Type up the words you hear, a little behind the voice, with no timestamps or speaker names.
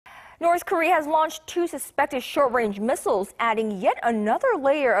North Korea has launched 2 suspected short-range missiles, adding yet another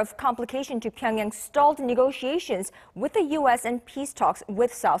layer of complication to Pyongyang's stalled negotiations with the U.S. and peace talks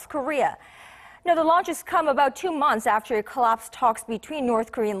with South Korea. Now, the launches come about 2 months after it collapsed talks between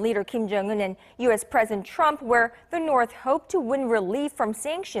North Korean leader Kim Jong-un and U.S. President Trump, where the North hoped to win relief from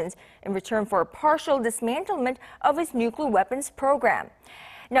sanctions in return for a partial dismantlement of its nuclear weapons program.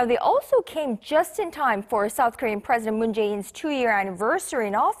 Now, they also came just in time for South Korean President Moon Jae-in's 2-year anniversary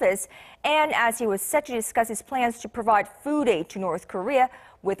in office, and as he was set to discuss his plans to provide food aid to North Korea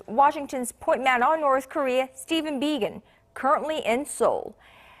with Washington's pointman on North Korea, Biegun, currently in Seoul.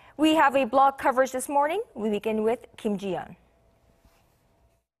 We have a bloc coverage this morning. We begin with Kim Ji-yeon.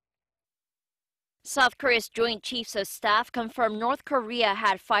 South Korea's Joint Chiefs of Staff confirmed North Korea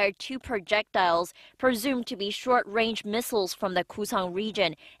had fired 2 projectiles, presumed to be short-range missiles from the Kusong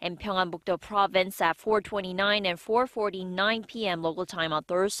region in Pyonganbuk-do Province at 4:29 and 4:49 p.m. local time on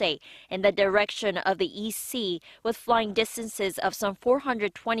Thursday, in the direction of the East Sea, with flying distances of some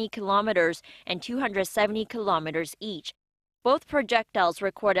 420 kilometers and 270 kilometers each. Both projectiles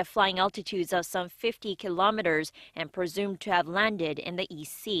recorded flying altitudes of some 50 kilometers and presumed to have landed in the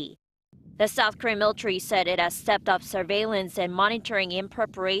East Sea. The South Korean military said it has stepped up surveillance and monitoring in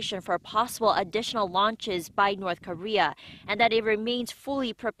preparation for possible additional launches by North Korea, and that it remains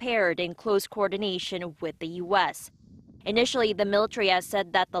fully prepared in close coordination with the U.S. Initially, the military has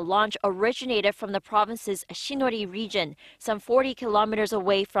said that the launch originated from the province's Sinori region, some 40 kilometers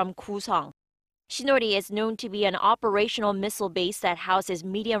away from Kusong. Sinori is known to be an operational missile base that houses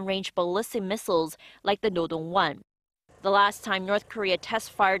medium-range ballistic missiles like the Nodong-1. The last time North Korea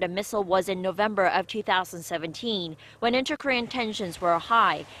test-fired a missile was in November of 2017, when inter-Korean tensions were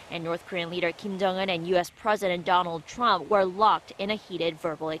high and North Korean leader Kim Jong-un and U.S. President Donald Trump were locked in a heated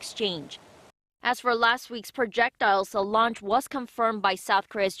verbal exchange. As for last week's projectiles, the launch was confirmed by South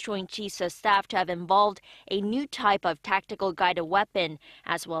Korea's Joint Chiefs of Staff to have involved a new type of tactical guided weapon,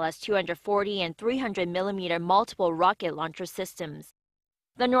 as well as 240 and 300 millimeter multiple rocket launcher systems.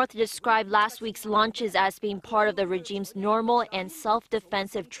 The North described last week's launches as being part of the regime's normal and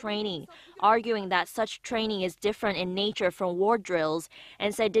self-defensive training, arguing that such training is different in nature from war drills,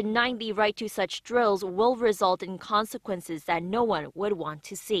 and said denying the right to such drills will result in consequences that no one would want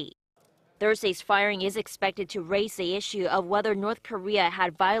to see. Thursday's firing is expected to raise the issue of whether North Korea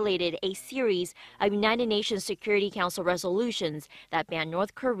had violated a series of United Nations Security Council resolutions that ban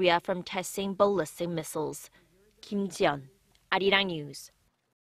North Korea from testing ballistic missiles. Kim Ji-yeon, Arirang News.